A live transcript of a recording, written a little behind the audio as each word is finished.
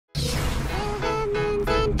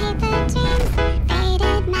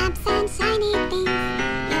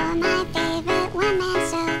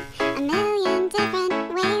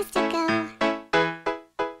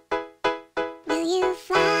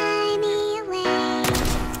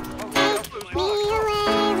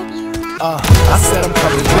I said I'm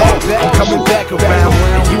coming back around.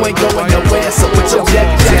 And you ain't going nowhere, so put your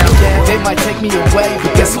jacket down. They might take me away,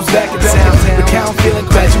 but guess who's back in town? Look how I'm feeling,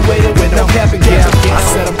 graduated with no cap and gown. I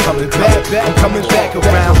said I'm coming back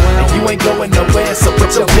around. And you ain't going nowhere, so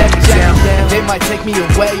put your jacket down. They might take me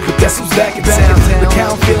away, but guess who's back in town? Look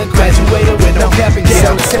how I'm feeling, graduated with no cap and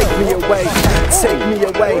gown. So take me away.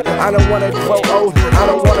 I don't wanna grow old, I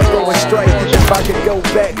don't wanna go astray. If I could go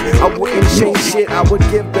back, I wouldn't change shit, I would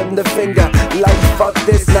give them the finger. Like fuck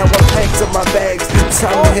this, now I'm packed to my bags.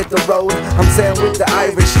 Time to hit the road, I'm saying with the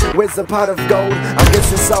Irish, where's the pot of gold? I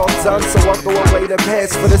guess it's all done, so I'll go away to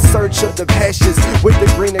pass for the search of the pastures with the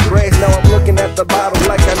greener grass. Now I'm looking at the bottle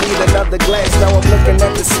like I need another glass. Now I'm looking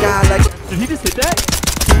at the sky like, did he just hit that?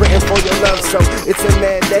 written for your love, so it's a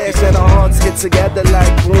mad dash and our hearts hit together like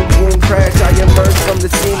boom boom crash. I emerge from the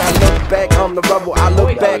scene, I look back on the rubble, I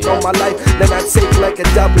look back on my life, then I take like a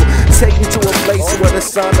double. Take me to a place where the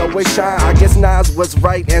sun always shine. I guess Nas was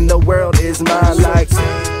right and the world is mine. Like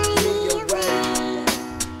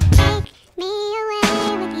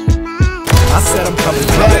I said I'm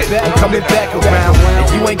coming back around. And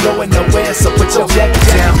you ain't going nowhere, so put your jacket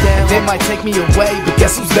down. They might take me away, but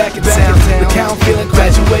guess who's back in town? Look how I'm feeling,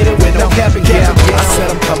 graduated with no cap and gown. I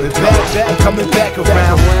said I'm coming back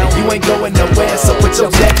around. And you ain't going nowhere, so put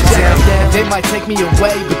your jacket down. They might take me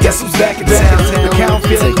away, but guess who's back in town? Look how I'm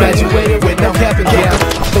feeling, graduated with no cap and gown.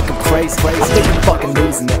 I think I'm crazy, I think I'm fucking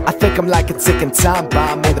losing it. I think I'm like a ticking time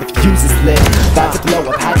bomb, and the fuse is lit. About to blow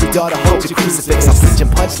up, how'd your daughter hold your crucifix? I'm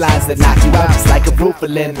preaching punchlines that knock you out just like a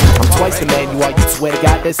roofalin. I'm twice the man you are, you swear to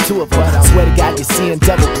God there's two of us. Swear to God you're seeing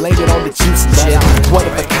double, blame it on the juice and shit. One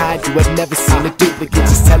of a kind, you have never seen a duplicate.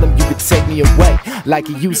 Just tell him you could take me away, like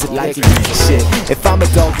you use it, like you shit. If I'm a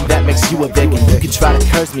dog, that makes you a victim. You can try to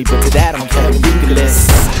curse me, but to that I'm killing eucalyptus.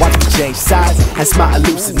 Watch me change sides, that's my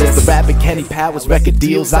elusiveness. The rapping Kenny Powers record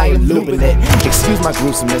deals, I am looping it. Excuse my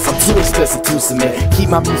gruesomeness, I'm too explicit to submit. Keep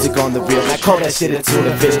my music on the real, I call that shit a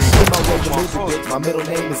tuna fish. In my way to music, bitch, my middle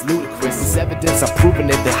name is Ludacris. It's evidence, I'm proving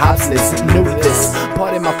it, that Hobson isn't new to this.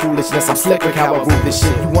 Pardon my foolishness, I'm slick like how I rule this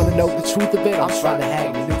shit. You wanna know the truth of it? I'm trying to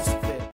hang the news.